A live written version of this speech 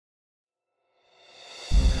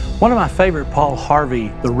One of my favorite Paul Harvey,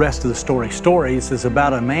 The Rest of the Story stories, is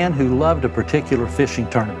about a man who loved a particular fishing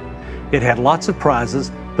tournament. It had lots of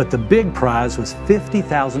prizes, but the big prize was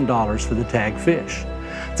 $50,000 for the tag fish.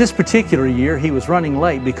 This particular year, he was running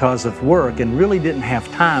late because of work and really didn't have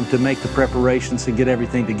time to make the preparations and get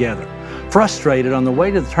everything together. Frustrated, on the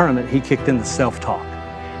way to the tournament, he kicked in the self-talk.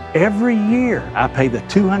 Every year I pay the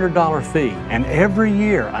 $200 fee, and every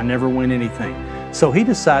year I never win anything. So he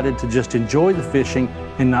decided to just enjoy the fishing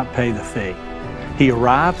and not pay the fee. He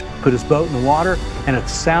arrived, put his boat in the water, and at the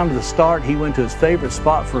sound of the start, he went to his favorite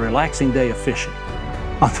spot for a relaxing day of fishing.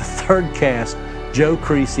 On the third cast, Joe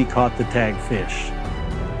Creasy caught the tag fish.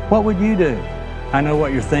 What would you do? I know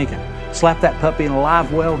what you're thinking. Slap that puppy in a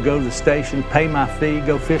live well, go to the station, pay my fee,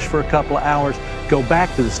 go fish for a couple of hours, go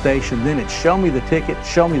back to the station, then it's show me the ticket,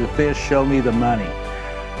 show me the fish, show me the money.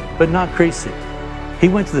 But not Creasy. He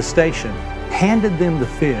went to the station, handed them the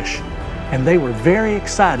fish, and they were very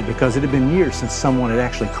excited because it had been years since someone had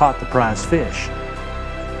actually caught the prize fish.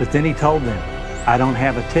 But then he told them, I don't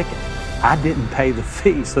have a ticket. I didn't pay the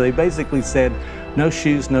fee. So they basically said, no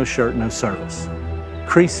shoes, no shirt, no service.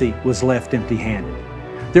 Creasy was left empty-handed.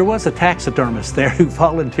 There was a taxidermist there who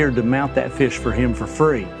volunteered to mount that fish for him for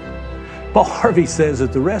free. Paul Harvey says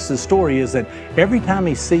that the rest of the story is that every time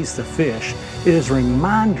he sees the fish, it is a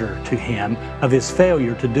reminder to him of his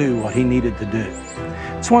failure to do what he needed to do.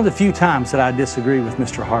 It's one of the few times that I disagree with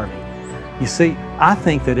Mr. Harvey. You see, I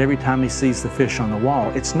think that every time he sees the fish on the wall,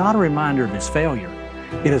 it's not a reminder of his failure.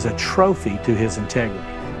 It is a trophy to his integrity.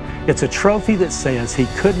 It's a trophy that says he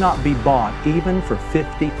could not be bought even for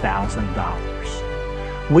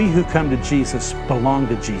 $50,000. We who come to Jesus belong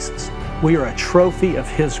to Jesus. We are a trophy of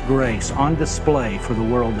His grace on display for the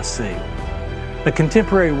world to see. The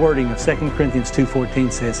contemporary wording of 2 Corinthians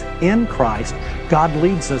 2:14 says, in Christ, God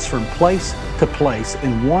leads us from place to place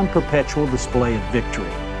in one perpetual display of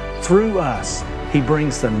victory. Through us, He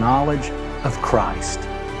brings the knowledge of Christ.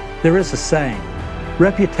 There is a saying,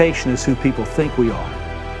 reputation is who people think we are.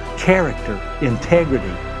 Character,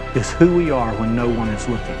 integrity is who we are when no one is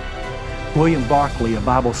looking. William Barclay, a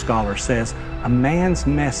Bible scholar, says, a man's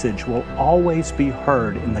message will always be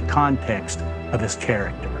heard in the context of his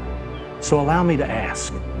character. So allow me to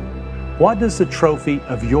ask, what does the trophy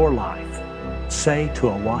of your life say to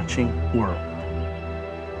a watching world?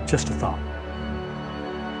 Just a thought.